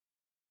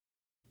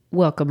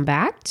Welcome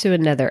back to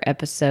another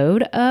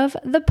episode of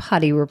the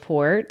Potty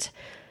Report.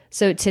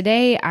 So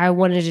today I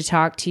wanted to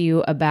talk to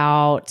you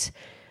about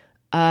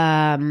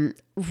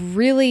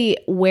really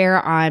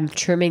where I'm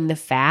trimming the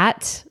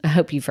fat. I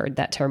hope you've heard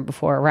that term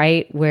before,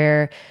 right?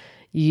 Where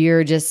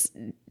you're just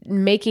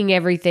making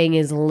everything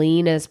as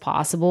lean as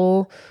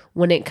possible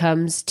when it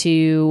comes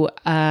to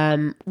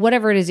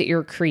whatever it is that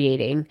you're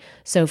creating.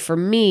 So for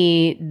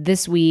me,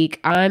 this week,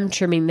 I'm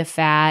trimming the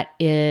fat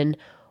in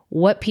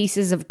what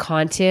pieces of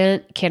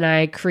content can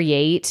I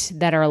create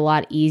that are a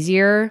lot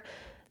easier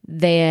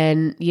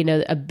than,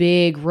 a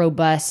big,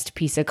 robust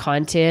piece of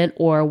content,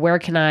 or where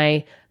can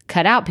I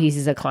cut out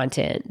pieces of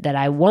content that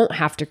I won't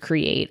have to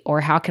create,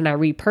 or how can I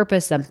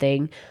repurpose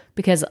something?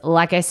 Because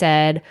like I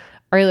said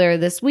earlier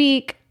this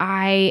week,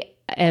 I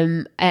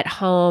am at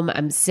home,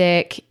 I'm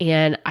sick,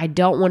 and I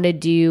don't want to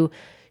do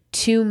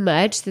too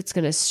much that's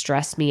going to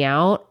stress me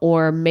out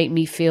or make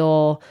me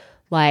feel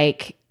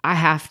like I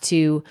have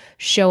to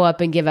show up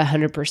and give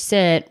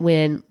 100%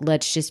 when,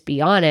 let's just be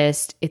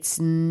honest, that's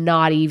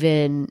not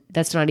even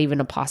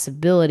a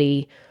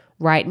possibility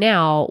right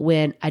now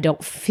when I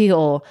don't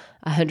feel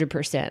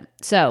 100%.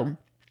 So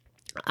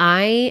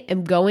I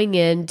am going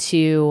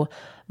into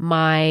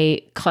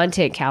my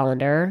content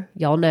calendar.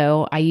 Y'all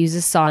know I use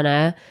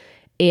Asana,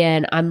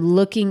 and I'm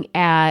looking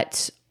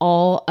at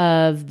all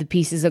of the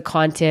pieces of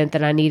content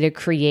that I need to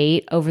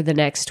create over the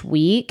next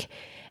week.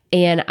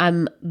 And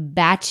I'm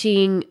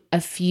batching a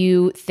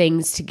few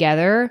things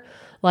together.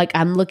 Like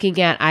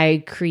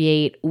I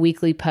create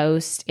weekly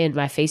posts in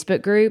my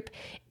Facebook group.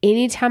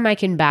 Anytime I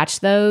can batch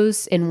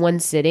those in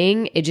one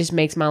sitting, it just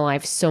makes my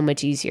life so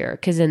much easier,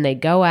 because then they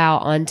go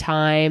out on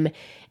time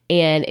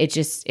and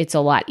it's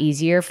a lot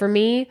easier for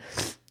me.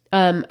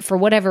 For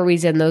whatever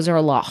reason, those are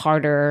a lot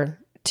harder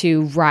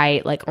to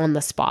write like on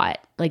the spot,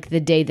 like the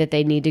day that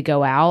they need to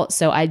go out.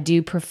 So I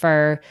do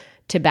prefer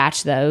to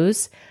batch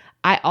those.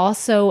 I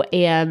also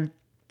am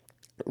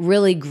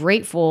really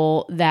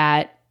grateful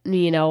that,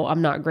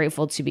 I'm not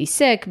grateful to be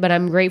sick, but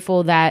I'm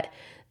grateful that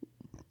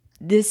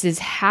this is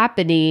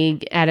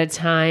happening at a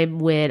time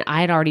when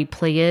I had already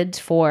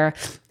planned I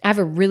have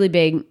a really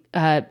big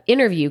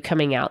interview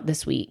coming out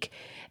this week.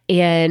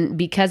 And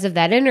because of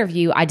that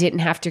interview, I didn't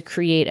have to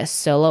create a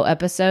solo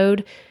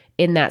episode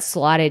in that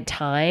slotted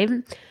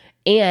time.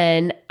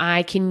 And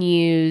I can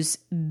use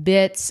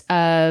bits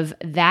of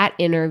that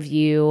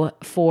interview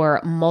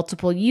for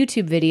multiple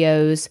YouTube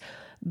videos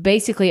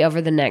basically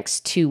over the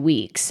next 2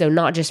 weeks. So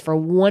not just for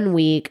 1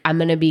 week, I'm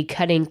going to be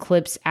cutting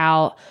clips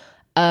out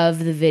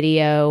of the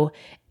video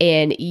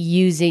and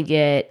using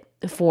it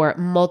for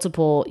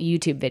multiple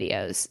YouTube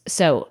videos.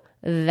 So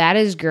that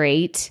is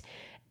great.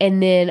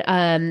 And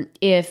then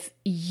if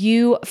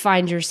you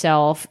find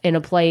yourself in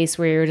a place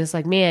where you're just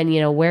like, man,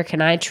 where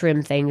can I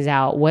trim things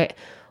out?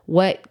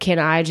 What can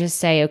I just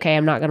say, okay,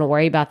 I'm not going to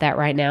worry about that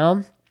right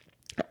now?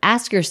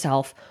 Ask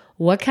yourself,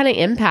 what kind of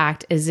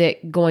impact is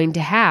it going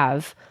to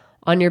have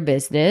on your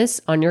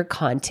business, on your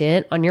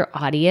content, on your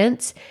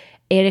audience?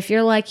 And if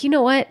you're like, you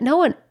know what, no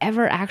one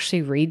ever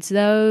actually reads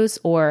those,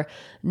 or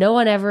no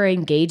one ever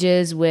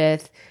engages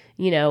with,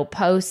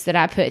 posts that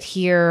I put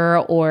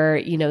here,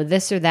 or,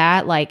 this or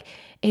that, like,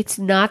 it's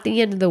not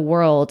the end of the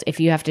world if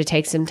you have to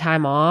take some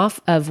time off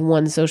of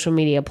one social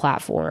media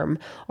platform,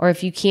 or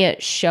if you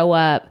can't show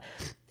up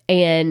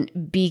and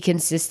be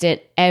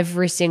consistent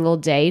every single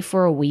day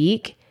for a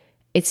week.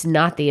 It's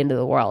not the end of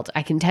the world.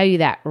 I can tell you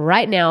that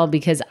right now,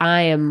 because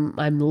I'm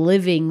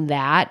living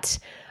that.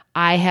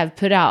 I have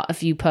put out a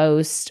few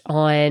posts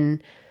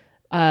on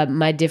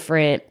my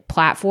different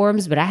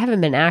platforms, but I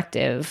haven't been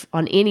active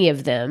on any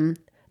of them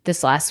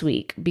this last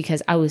week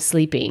because I was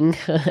sleeping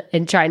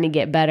and trying to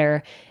get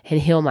better and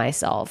heal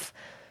myself.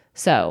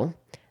 So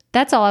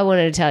that's all I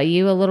wanted to tell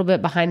you, a little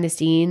bit behind the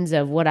scenes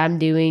of what I'm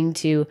doing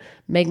to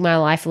make my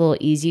life a little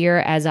easier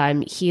as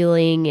I'm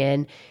healing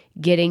and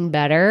getting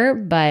better.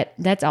 But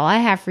that's all I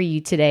have for you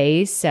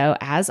today. So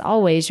as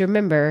always,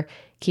 remember,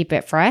 keep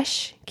it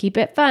fresh, keep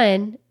it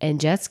fun,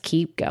 and just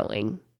keep going.